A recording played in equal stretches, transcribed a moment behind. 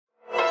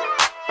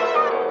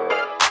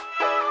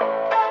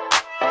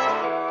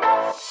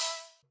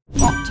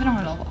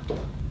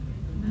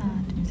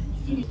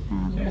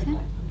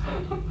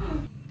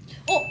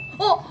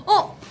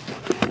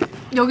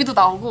여기도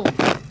나오고.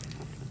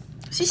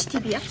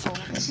 CCTV야?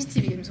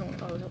 CCTV 감성으로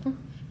나오자고.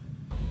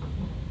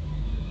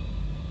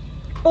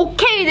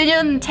 오케이,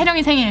 내년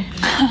채령이 생일.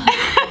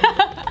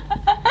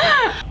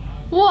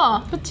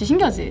 우와, 그렇지,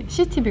 신기하지?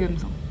 CCTV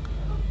감성.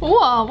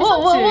 우와,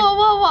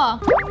 와.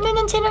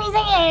 내년 채령이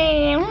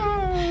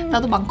생일.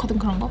 나도 많거든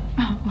그런 거.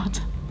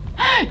 맞아.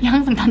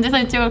 항상 단체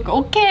사진 찍을 거.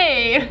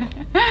 오케이.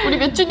 우리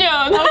몇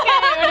주년.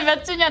 오케이, 우리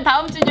몇 주년.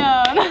 다음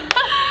주년.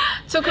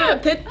 저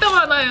그런 대따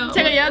많아요.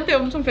 제가 얘한테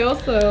엄청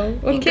배웠어요.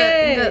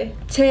 오케이. 그러니까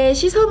제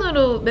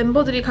시선으로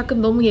멤버들이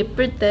가끔 너무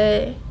예쁠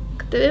때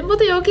그때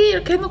멤버들 여기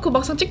이렇게 해놓고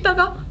막상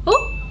찍다가 어?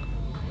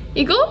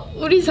 이거?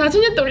 우리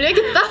 4주년 때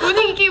올려야겠다.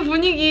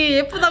 분위기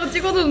예쁘다고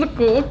찍어도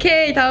놓고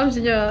오케이 다음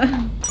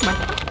주년.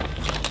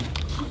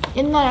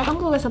 옛날에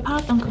한국에서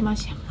팔았던 그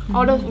맛이야.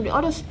 우리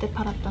어렸을 때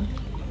팔았던.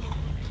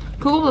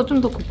 그거보다 좀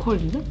더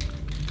고퀄인데?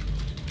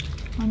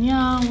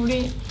 아니야,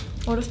 우리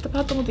어렸을 때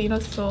팔았던 것도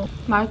이랬어.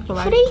 맛있어.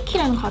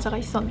 프레이키라는 과자가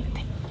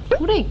있었는데.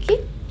 프레이키?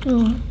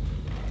 응.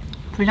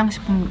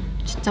 불량식품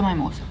진짜 많이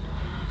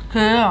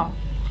먹었어요.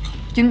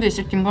 지금도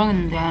있을지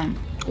모르겠는데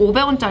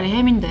 500원짜리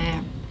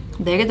햄인데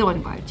 4개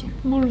들어가는 거 알지?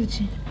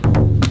 모르지.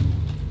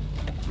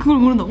 그걸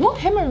모른다고?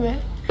 햄을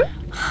왜?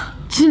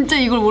 진짜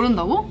이걸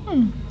모른다고?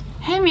 응.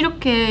 햄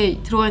이렇게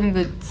들어가 있는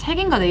게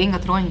 3개인가 4개인가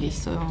들어가 있는 게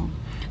있어요.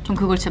 전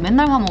그걸 진짜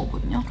맨날 사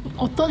먹었거든요.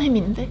 어떤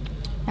햄인데?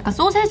 약간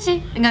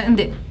소세지?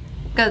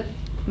 그러니까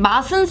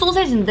맛은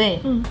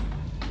소세지인데 응.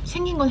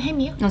 생긴 건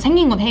햄이야?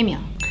 생긴 건 햄이야.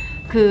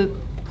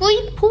 그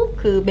꾸이포?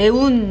 그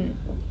매운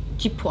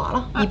쥐포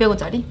알아?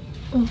 200원짜리?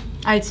 응.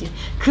 알지?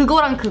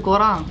 그거랑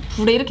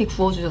불에 이렇게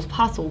구워주셔서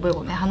팔았어.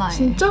 500원에 하나에.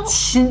 진짜?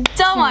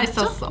 진짜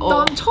맛있었어.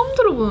 난 처음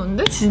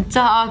들어보는데?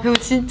 진짜 그거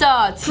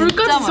진짜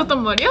불까지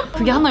있었단 말이야?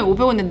 그게 하나에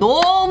 500원인데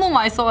너무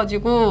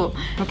맛있어가지고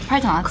그렇게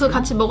팔진 않았지. 그거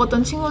같이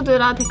먹었던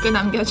친구들아 댓글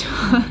남겨줘.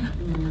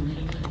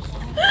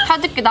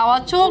 가득히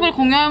나와 추억을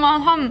공유할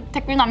만한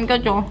댓글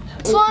남겨줘.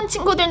 수원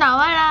친구들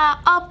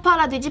나와라.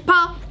 아파라 뒤집어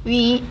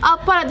위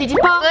아파라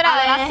뒤집어 아래.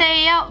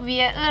 알았어요.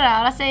 위에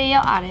알았어요.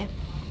 아래.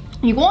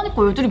 이거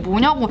하니까 얘들이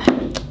뭐냐고.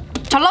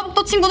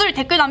 전라북도 친구들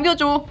댓글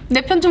남겨줘.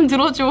 내 편 좀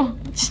들어줘.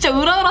 진짜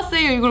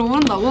으라으라세요 이걸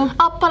모른다고?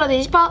 아파라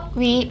뒤집어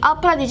위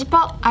아파라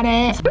뒤집어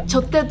아래.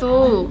 저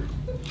때도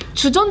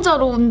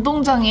주전자로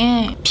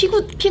운동장에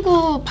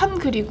피구판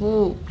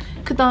그리고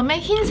그 다음에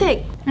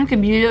흰색 이렇게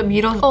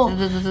밀어서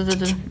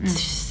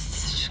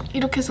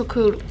이렇게 해서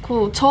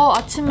저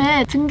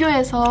아침에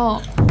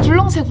등교해서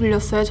붉렁색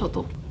굴렸어요.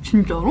 저도.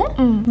 진짜로?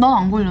 응. 난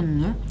안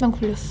걸렸는데? 난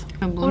굴렸어.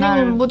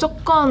 우리는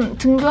무조건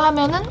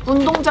등교하면은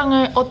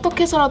운동장을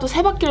어떻게 해서라도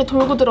 3바퀴를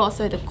돌고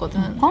들어왔어야 됐거든.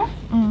 어?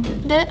 응.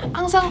 근데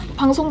항상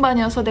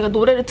방송반이어서 내가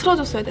노래를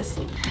틀어줬어야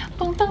됐어.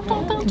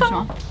 똥땅똥땅땅.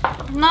 잠시만.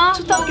 나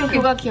초등학교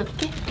그거 기억해?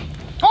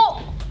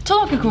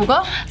 초등학교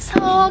그거가?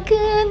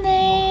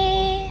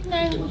 서그네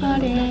날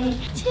바래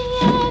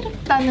지혜를.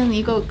 나는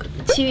이거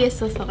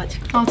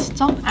지휘했었어가지고. 아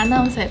진짜?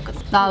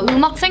 아나운서였거든. 나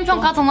음악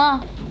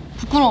생편까잖아.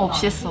 부끄러움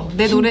없이 했어.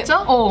 내 노래.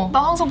 진짜? 어.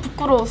 나 항상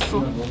부끄러웠어.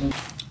 우와.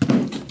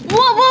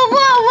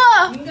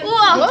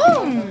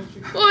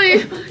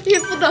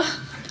 예쁘다.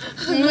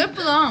 너무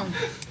예쁘다.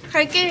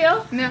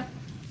 갈게요. 네.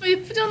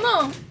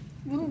 예쁘잖아.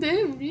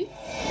 뭔데 우리?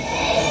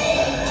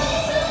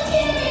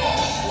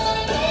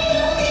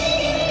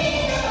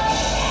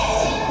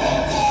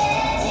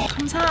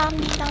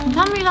 감사합니다.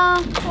 감사합니다.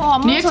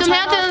 리액션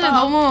해야 되는데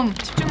너무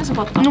집중해서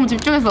봤다. 너무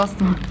집중해서 왔어.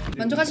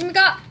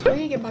 만족하십니까?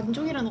 저에게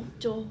만족이란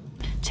없죠.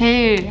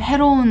 제일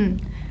해로운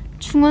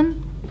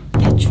춤은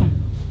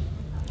대충.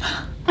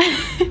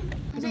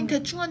 선생님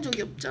대충 한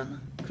적이 없잖아.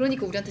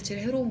 그러니까 우리한테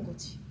제일 해로운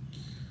거지.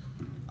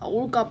 아,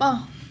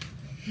 올까봐?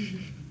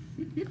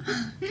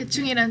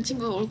 대충이라는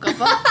친구가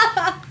올까봐?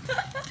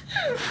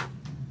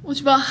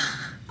 오지 마.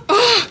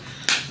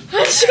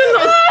 시간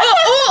남았어.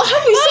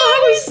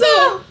 하고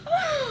있어.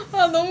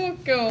 아 너무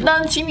웃겨.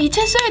 난 지금 이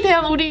채소에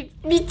대한 우리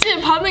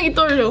미치의 반응이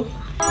떨려.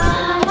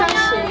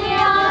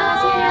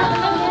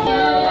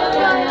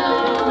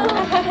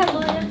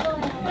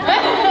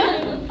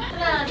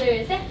 하나,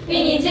 둘, 셋.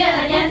 위니즈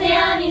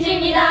안녕하세요,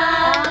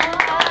 니즈입니다.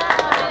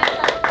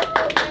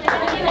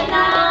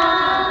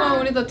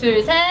 우리도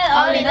둘, 셋.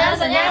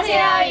 어린아스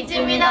안녕하세요,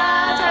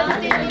 이즈입니다. 잘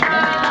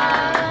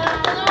부탁드립니다.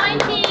 오늘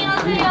화이팅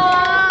하세요.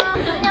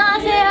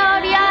 안녕하세요,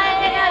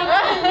 리아예요,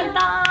 이즈입니다.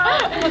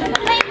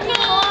 화이팅.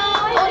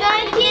 오늘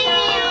화이팅.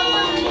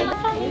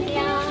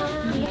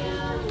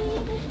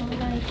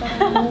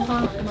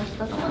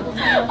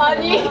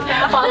 아니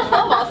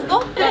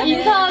봤어?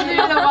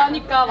 인사드리려고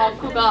하니까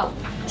마쿠가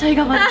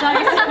저희가 먼저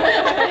하겠습니다.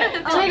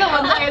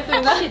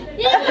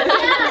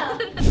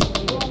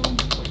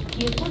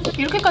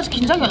 이렇게까지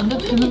긴장이 안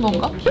돼도 되는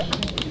건가?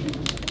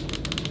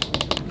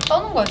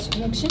 떠는 거야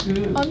지금 혹시?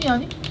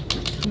 아니.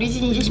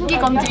 리진 이제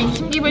심기검진,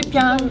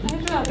 심기불편.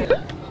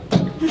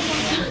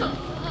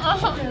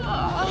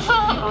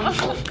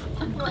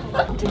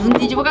 눈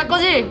뒤집어 갈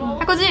거지?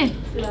 할 거지?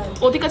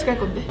 어디까지 갈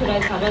건데?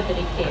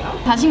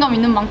 자신감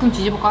있는 만큼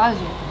뒤집어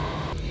가야지.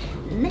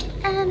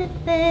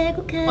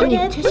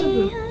 언니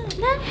최신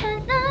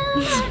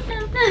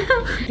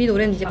우리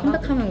노래는 이제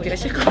컴백하면 우리가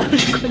실컷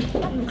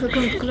부를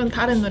거니까. 그럼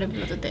다른 노래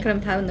불러도 돼.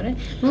 그럼 다음 노래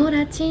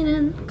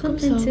몰아치는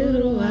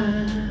콘텐츠로 와.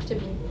 진짜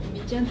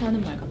미지한테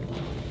하는 말 같다.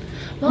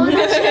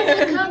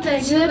 몰아치는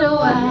콘텐츠로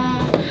와.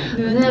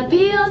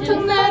 눈앞이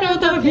온통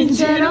나로도 빈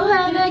채로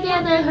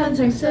헤매게 될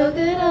환상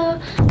속으로.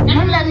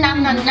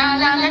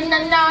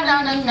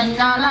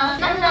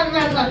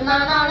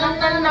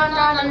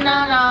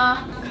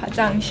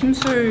 가장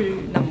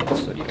심술난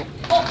목소리로.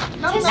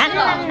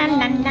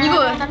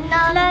 이거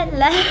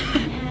랄라.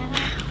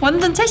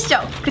 완전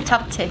채셔 그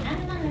잡채.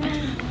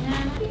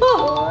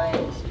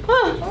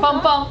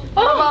 빰빰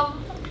빰빰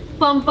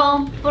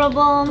빰빰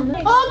뿌라범.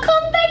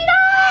 컴백이다.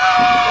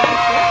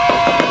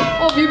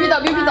 뮤비다.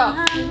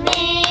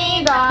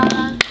 합니다.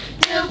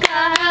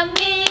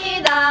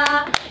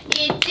 축하합니다.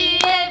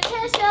 이지의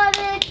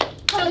채셔를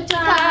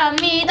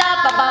축하합니다.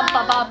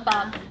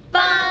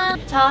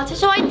 빠밤빠밤빰. 자,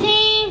 채셔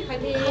화이팅!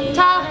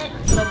 자,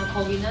 그러면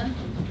거기는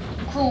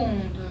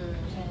쿵, 둘,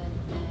 셋,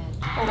 넷.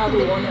 나도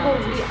원해.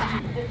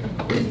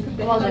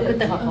 맞아,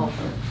 그때 가까웠어.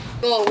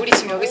 이거 우리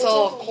지금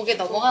여기서 곡에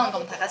넘어가는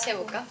거면 다 같이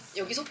해볼까?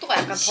 여기 속도가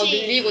약간 더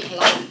늘리고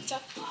달라졌죠?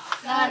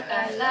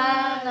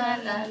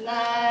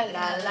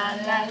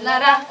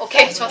 라라라라라라라라라.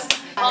 오케이, 좋았어.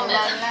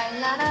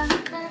 라라라라라.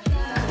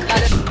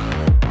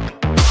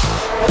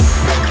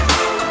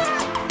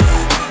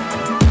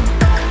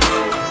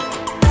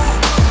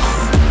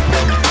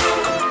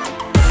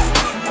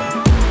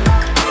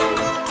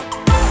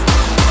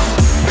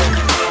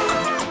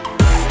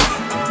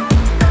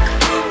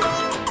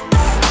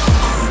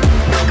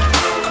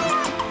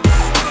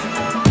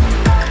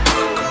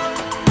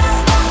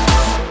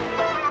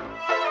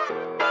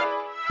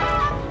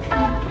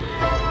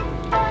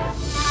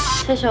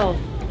 채셔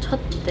첫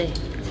대.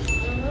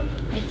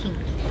 화이팅.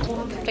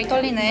 갑자기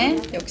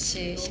떨리네.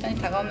 역시 시간이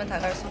다가오면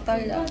다가올수록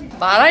떨려.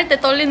 말할 때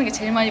떨리는 게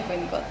제일 많이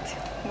보이는 것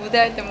같아요.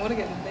 무대할 때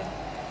모르겠는데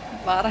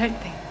말할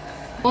때.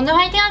 오늘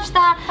화이팅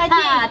합시다. 화이팅!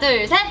 하나,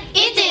 둘, 셋.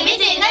 이지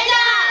미지 날려.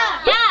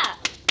 야!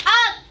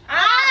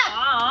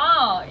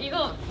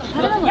 이거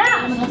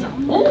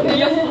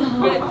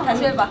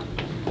다시 해봐.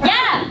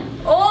 야!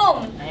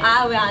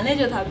 왜 안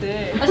해줘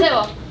다들? 다시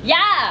해봐.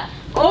 야!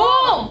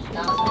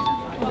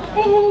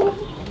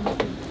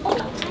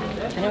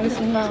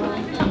 다녀오겠습니다.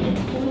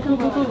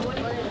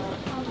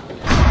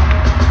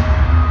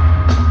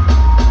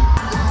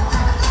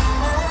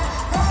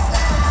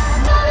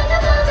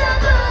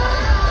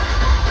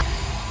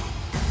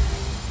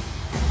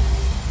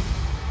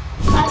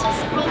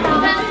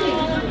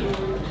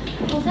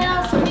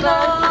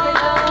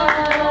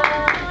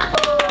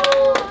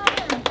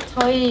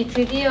 저희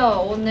드디어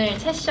오늘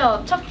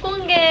채셔 첫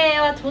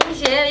공개와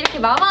동시에 이렇게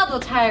마마도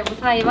잘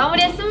무사히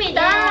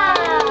마무리했습니다.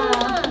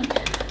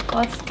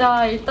 와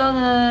진짜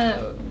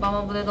일단은 마마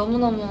무대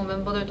너무너무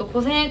멤버들도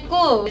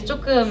고생했고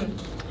조금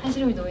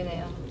한시름이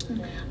놓이네요.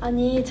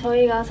 아니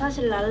저희가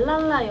사실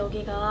랄랄라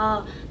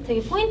여기가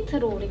되게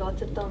포인트로 우리가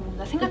어쨌든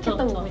뭔가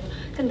생각했던 그쵸. 거예요.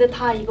 근데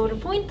다 이거를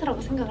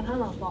포인트라고 생각을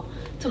하나 봐.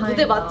 저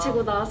무대 다행이다.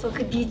 마치고 나서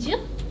그 니즈 다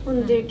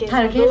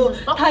분들께서도 이렇게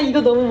해줬어? 다 이거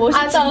너무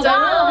멋있다고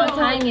진짜요? 그래서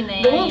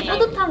다행이네. 너무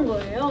뿌듯한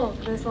거예요.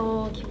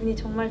 그래서 기분이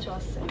정말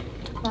좋았어요.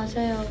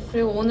 맞아요.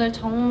 그리고 오늘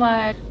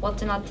정말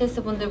멋진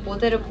아티스트 분들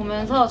무대를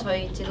보면서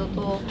저희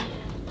이지도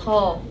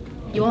더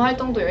이번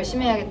활동도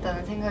열심히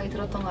해야겠다는 생각이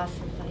들었던 것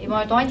같습니다. 이번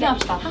활동 화이팅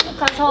합시다. 한국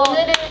가서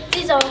오늘을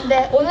찢어.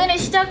 네, 오늘의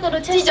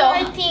시작으로 찢어. 채셔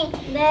화이팅.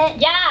 네.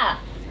 야!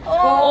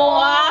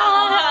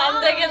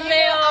 안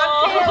되겠네요.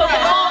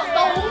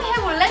 너옹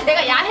해볼래?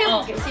 내가 야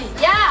해볼게.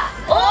 야!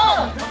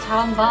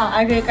 잘한다.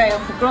 그러니까 이거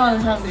부끄러워하는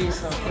사람들이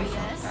있어.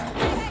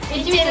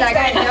 이지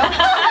나가야죠.